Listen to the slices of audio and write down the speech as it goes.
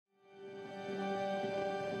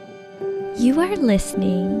You are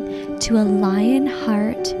listening to a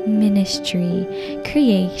Lionheart Ministry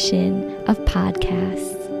creation of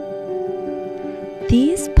podcasts.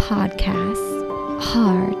 These podcasts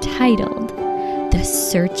are titled the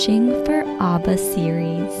Searching for Abba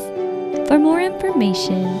series. For more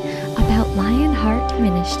information about Lionheart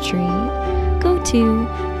Ministry, go to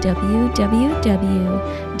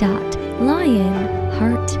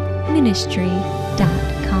www.lionheartministry.com.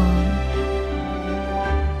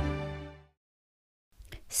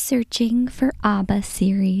 Searching for Abba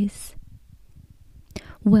series.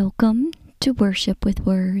 Welcome to Worship with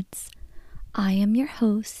Words. I am your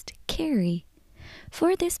host, Carrie.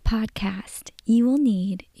 For this podcast, you will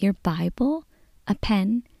need your Bible, a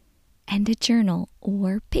pen, and a journal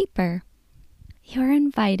or paper. You are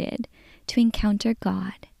invited to encounter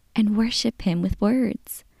God and worship Him with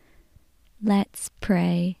words. Let's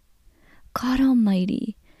pray. God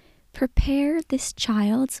Almighty, prepare this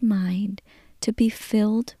child's mind to be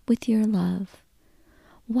filled with your love.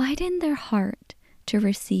 Widen their heart to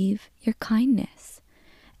receive your kindness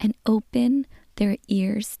and open their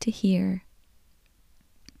ears to hear.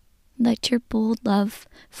 Let your bold love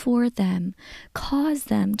for them cause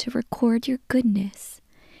them to record your goodness.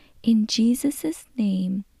 In Jesus'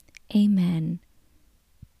 name, amen.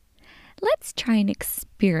 Let's try an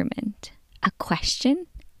experiment, a question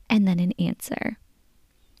and then an answer.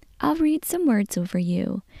 I'll read some words over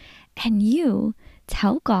you, and you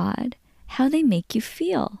tell God how they make you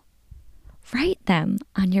feel. Write them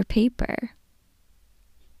on your paper.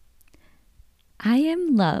 I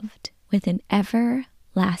am loved with an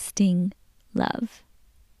everlasting love.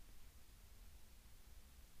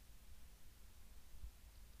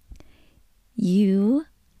 You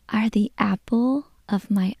are the apple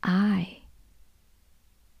of my eye.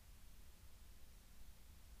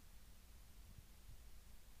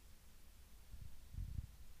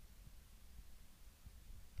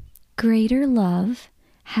 Greater love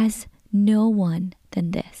has no one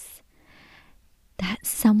than this, that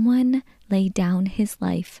someone lay down his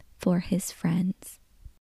life for his friends.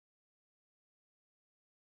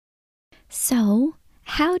 So,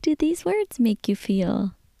 how do these words make you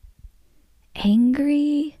feel?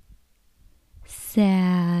 Angry,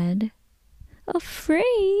 sad,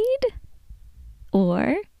 afraid,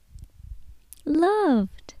 or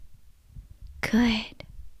loved, good,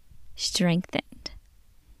 strengthened?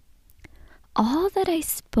 All that I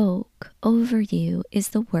spoke over you is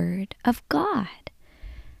the word of God.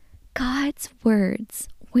 God's words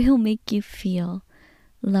will make you feel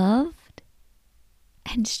loved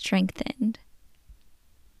and strengthened.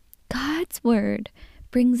 God's word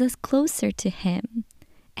brings us closer to Him,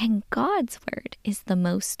 and God's word is the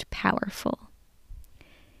most powerful.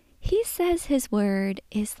 He says His word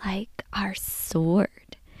is like our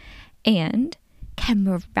sword and can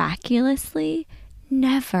miraculously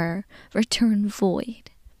never return void,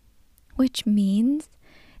 which means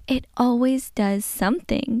it always does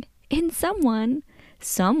something in someone,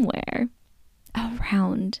 somewhere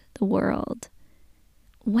around the world.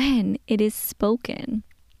 When it is spoken,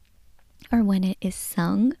 or when it is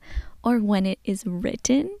sung, or when it is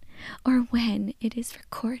written, or when it is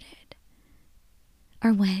recorded,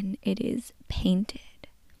 or when it is painted.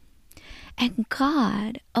 And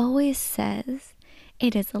God always says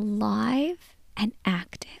it is alive and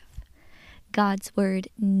active. God's word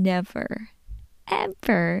never,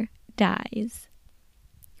 ever dies.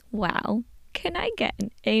 Wow, can I get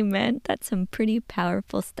an amen? That's some pretty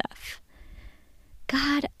powerful stuff.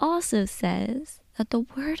 God also says that the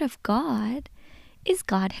word of God is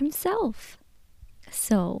God Himself.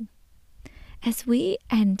 So, as we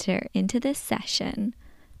enter into this session,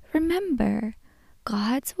 remember,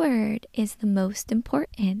 God's word is the most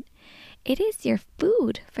important. It is your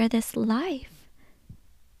food for this life.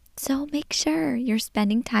 So make sure you're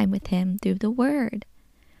spending time with Him through the word.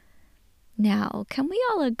 Now, can we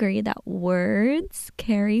all agree that words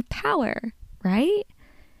carry power, right?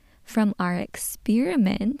 From our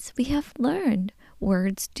experiments, we have learned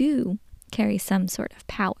words do carry some sort of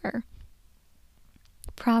power.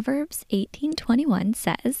 Proverbs 18:21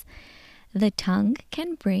 says, "The tongue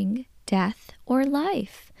can bring death or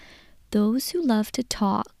life. Those who love to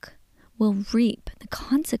talk will reap the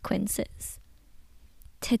consequences."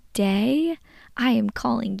 Today, I am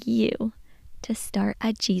calling you to start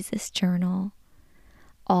a Jesus journal,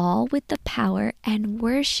 all with the power and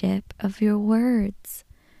worship of your words.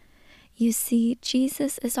 You see,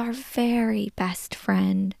 Jesus is our very best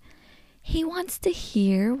friend. He wants to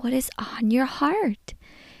hear what is on your heart.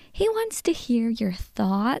 He wants to hear your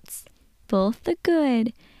thoughts, both the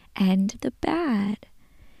good and the bad.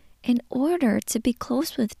 In order to be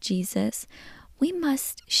close with Jesus, we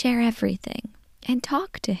must share everything and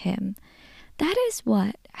talk to him. That is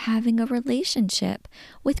what having a relationship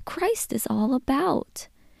with Christ is all about.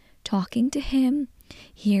 Talking to him,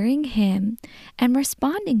 hearing him, and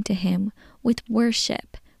responding to him with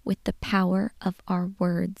worship, with the power of our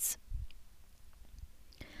words.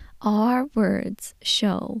 Our words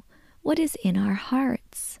show what is in our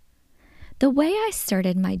hearts. The way I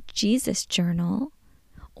started my Jesus journal,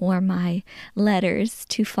 or my letters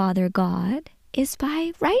to Father God, is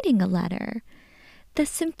by writing a letter. The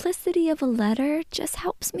simplicity of a letter just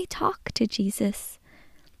helps me talk to Jesus.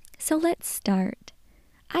 So let's start.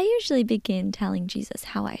 I usually begin telling Jesus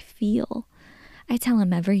how I feel. I tell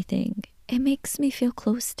him everything. It makes me feel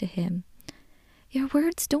close to him. Your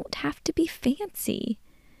words don't have to be fancy,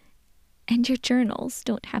 and your journals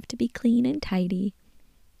don't have to be clean and tidy.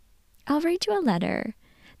 I'll write you a letter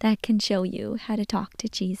that can show you how to talk to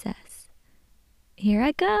Jesus. Here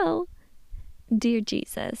I go. Dear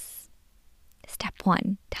Jesus. Step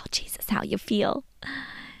 1, tell Jesus how you feel.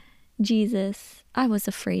 Jesus, I was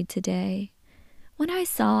afraid today when I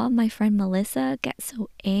saw my friend Melissa get so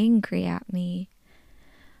angry at me.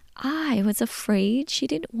 I was afraid she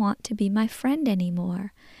didn't want to be my friend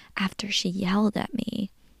anymore after she yelled at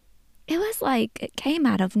me. It was like it came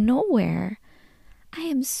out of nowhere. I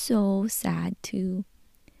am so sad too,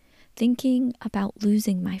 thinking about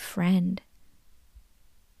losing my friend.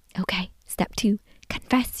 Okay, step 2,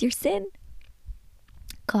 confess your sin.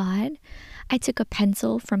 God, I took a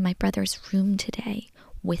pencil from my brother's room today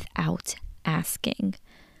without asking.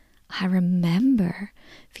 I remember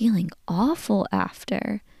feeling awful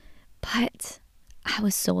after, but I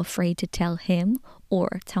was so afraid to tell him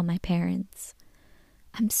or tell my parents.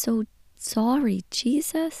 I'm so sorry,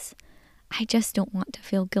 Jesus. I just don't want to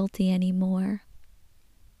feel guilty anymore.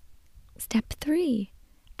 Step 3,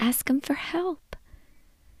 ask him for help.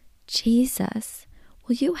 Jesus,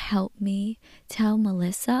 will you help me tell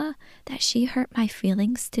Melissa that she hurt my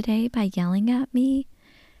feelings today by yelling at me?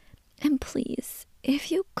 And please,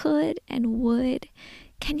 if you could and would,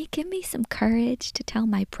 can you give me some courage to tell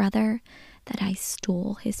my brother that I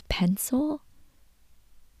stole his pencil?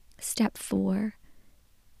 Step 4,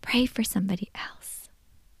 pray for somebody else.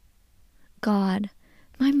 God,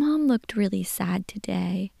 my mom looked really sad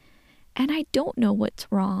today, and I don't know what's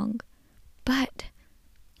wrong, but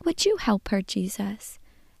would you help her, Jesus?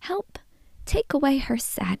 Help take away her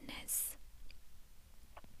sadness.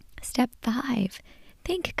 Step 5,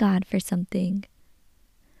 thank God for something.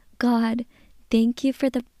 God, thank you for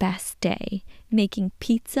the best day making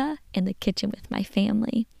pizza in the kitchen with my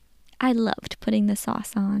family. I loved putting the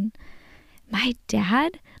sauce on. My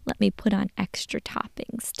dad let me put on extra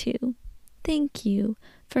toppings too. Thank you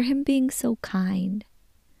for him being so kind.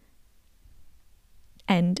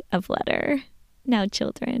 End of letter. Now,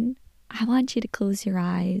 children, I want you to close your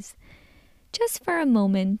eyes. Just for a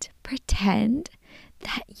moment, pretend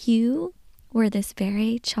that you were this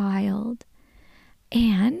very child,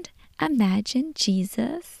 and imagine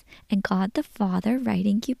Jesus and God the Father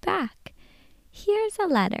writing you back. Here's a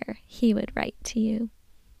letter he would write to you.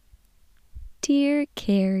 Dear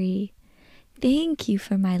Carrie, thank you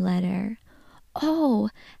for my letter. Oh,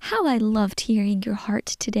 how I loved hearing your heart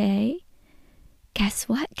today. Guess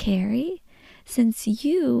what, Carrie? Since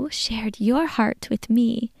you shared your heart with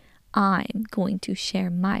me, I'm going to share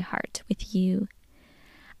my heart with you.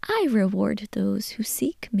 I reward those who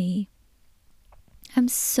seek me. I'm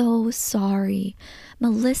so sorry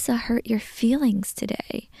Melissa hurt your feelings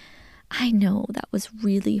today. I know that was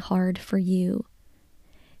really hard for you.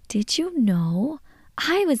 Did you know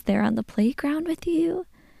I was there on the playground with you?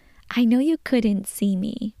 I know you couldn't see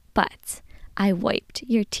me, but I wiped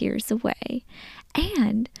your tears away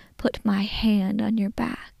and put my hand on your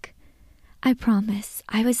back. I promise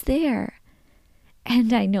I was there.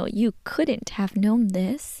 And I know you couldn't have known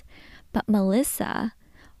this, but Melissa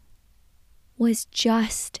was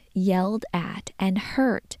just yelled at and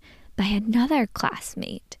hurt by another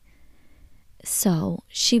classmate. So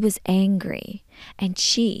she was angry and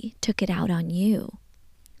she took it out on you.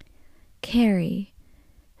 Carrie,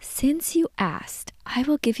 since you asked, I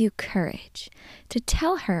will give you courage to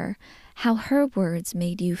tell her how her words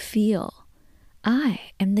made you feel.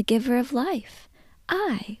 I am the giver of life.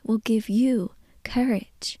 I will give you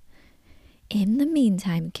courage. In the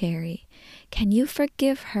meantime, Carrie, can you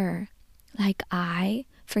forgive her like I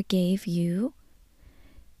forgave you?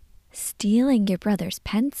 Stealing your brother's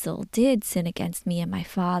pencil did sin against me and my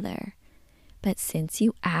father. But since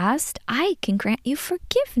you asked, I can grant you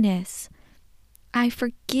forgiveness. I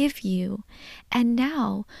forgive you, and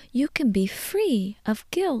now you can be free of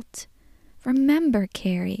guilt. Remember,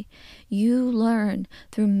 Carrie, you learn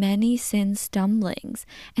through many sin stumblings,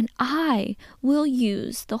 and I will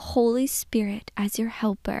use the Holy Spirit as your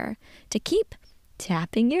helper to keep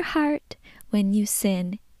tapping your heart when you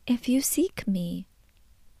sin if you seek me.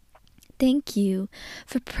 Thank you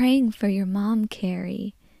for praying for your mom,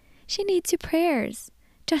 Carrie. She needs your prayers,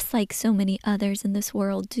 just like so many others in this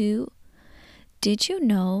world do. Did you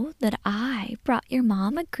know that I brought your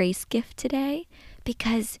mom a grace gift today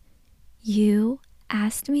because you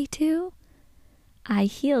asked me to? I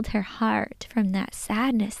healed her heart from that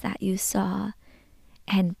sadness that you saw,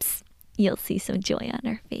 and you'll see some joy on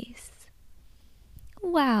her face.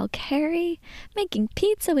 Wow, Carrie, making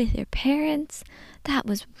pizza with your parents. That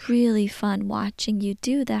was really fun watching you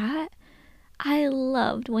do that. I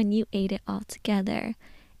loved when you ate it all together,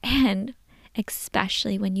 and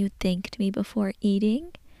especially when you thanked me before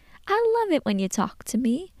eating. I love it when you talk to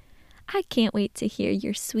me. I can't wait to hear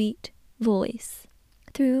your sweet voice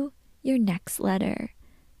through your next letter.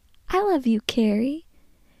 I love you, Carrie.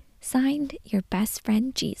 Signed, your best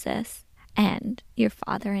friend Jesus and your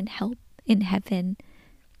Father in heaven.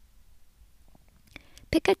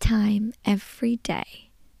 Pick a time every day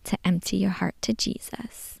to empty your heart to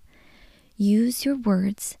Jesus. Use your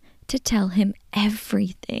words to tell him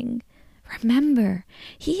everything. Remember,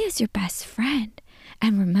 he is your best friend.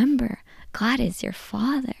 And remember, God is your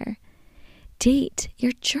Father. Date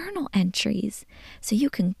your journal entries so you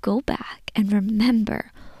can go back and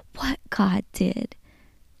remember what God did.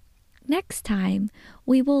 Next time,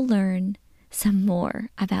 we will learn some more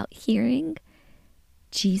about hearing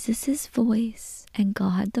Jesus' voice and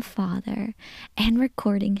God the Father and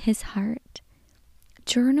recording his heart.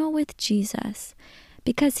 Journal with Jesus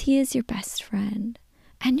because he is your best friend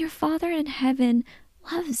and your Father in heaven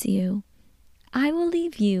loves you. I will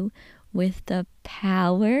leave you with the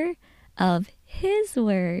power of his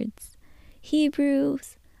words.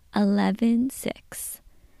 Hebrews 11:6.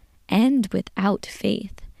 And without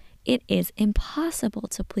faith, it is impossible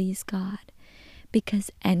to please God,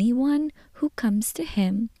 because anyone who comes to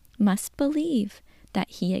him must believe that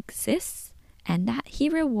he exists and that he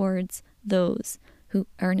rewards those who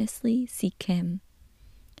earnestly seek him.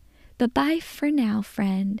 But bye for now,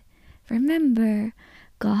 friend. Remember,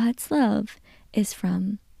 God's love is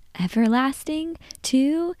from everlasting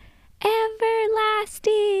to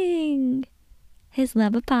everlasting. His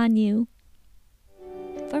love upon you.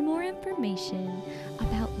 For more information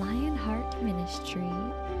about Lionheart Ministry,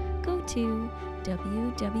 go to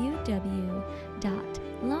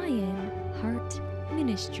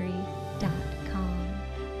www.lionheartministry.com.